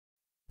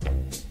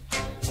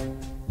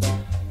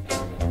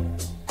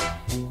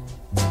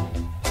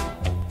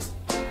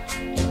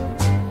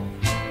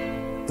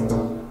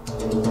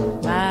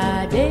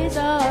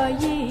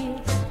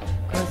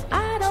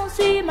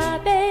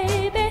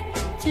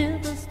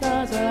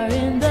stars are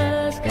in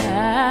the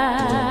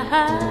sky.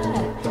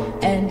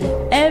 And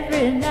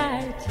every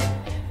night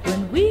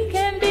when we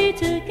can be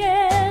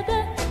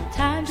together,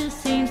 time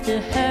just seems to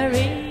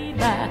hurry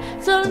by.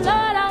 So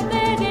Lord, I'm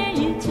begging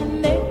you to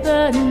make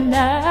the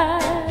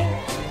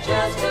night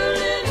just a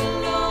little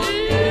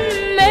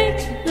longer.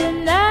 Make the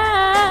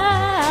night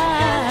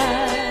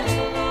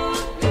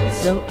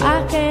so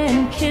I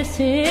can kiss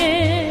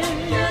him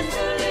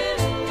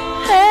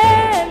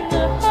and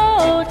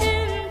hold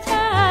him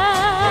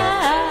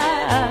tight.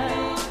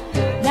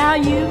 Now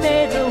you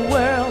made the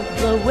world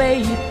the way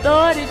you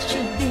thought it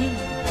should be,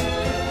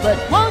 but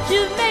won't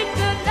you make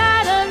the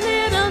night a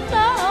little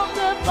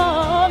longer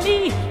for me?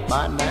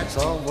 My nights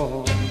are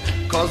warm,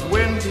 'cause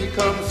when he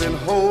comes and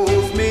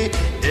holds me,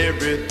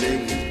 everything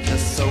is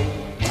just so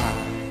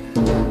fine.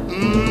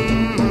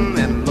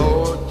 And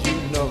Lord, you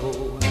know,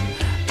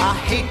 I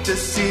hate to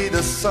see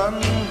the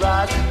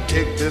sunrise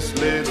take this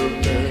little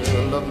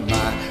girl of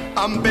mine.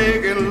 I'm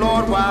begging,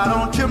 Lord, why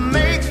don't you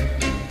make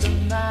the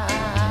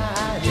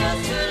night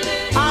just a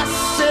little. I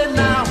said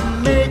now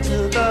make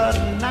the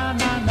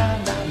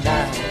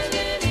night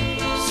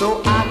so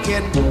I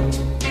can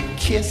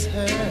kiss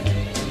her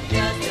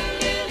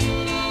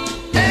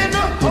and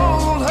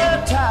hold her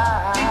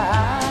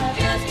tight.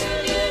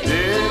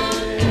 Yeah,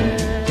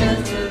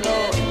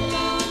 Lord,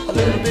 a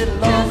little bit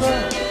longer,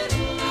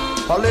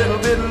 a little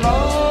bit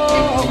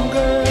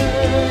longer.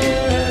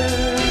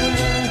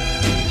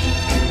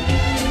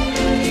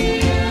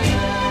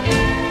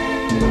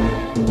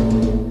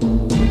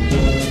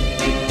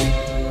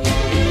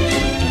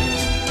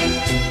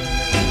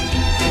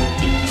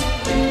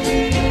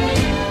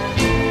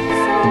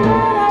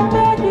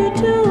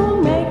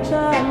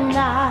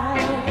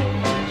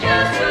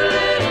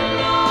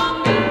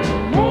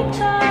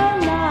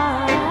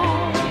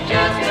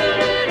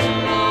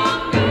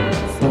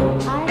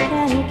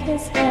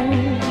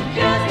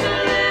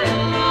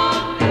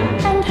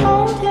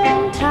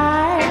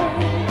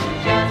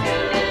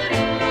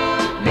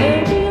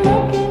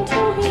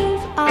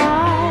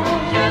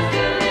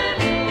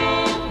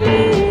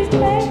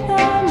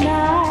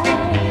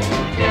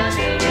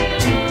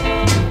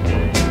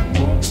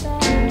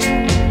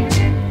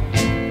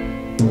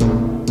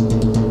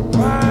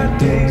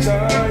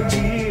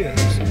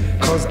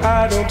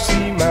 I don't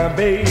see my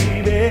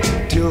baby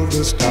till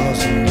the stars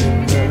are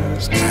in the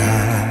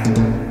sky.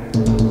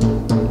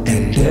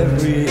 And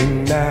every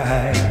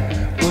night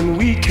when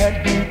we can't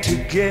be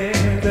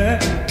together,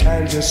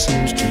 time just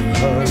seems to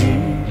hurry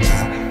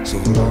by. So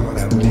Lord,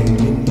 I'm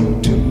begging you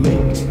to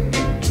make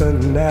the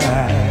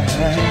night.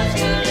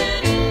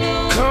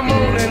 Come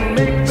on and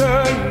make the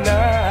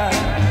night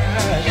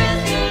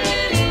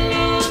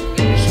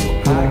so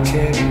I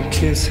can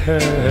kiss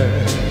her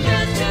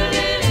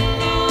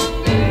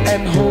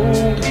and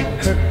hold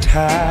her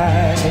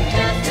tight.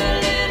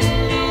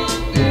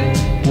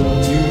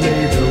 You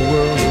made the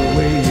world the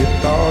way you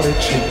thought it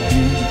should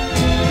be,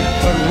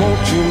 but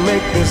won't you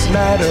make this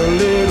night a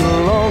little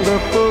longer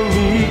for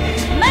me?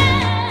 My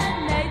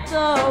nights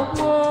are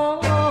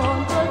warm,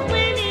 'cause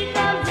when he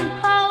comes and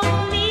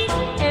holds me,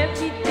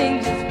 everything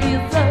just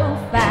feels so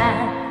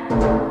fine.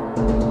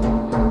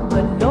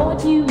 But Lord,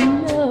 you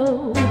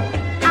know,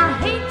 I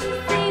hate to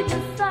see the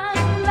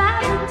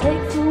sunrise. It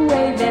takes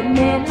away that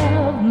man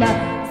of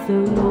mine. So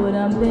Lord,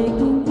 I'm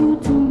begging you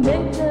to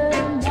make the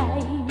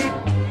night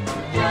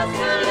just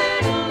a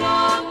little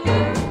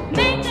longer.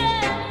 Make the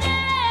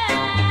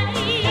night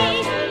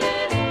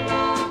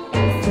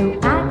so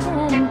I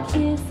can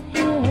kiss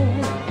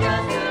him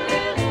just a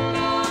little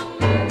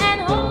longer and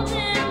hold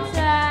him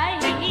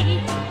tight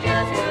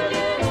just a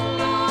little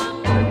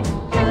longer,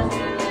 just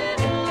a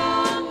little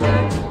longer,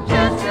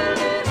 just a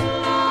little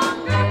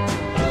longer.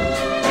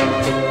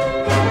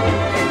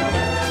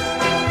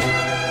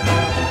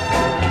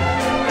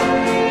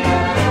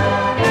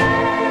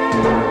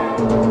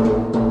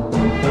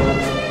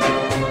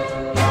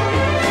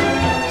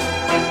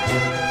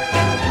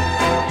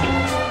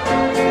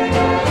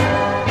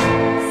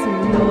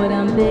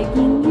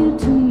 Begging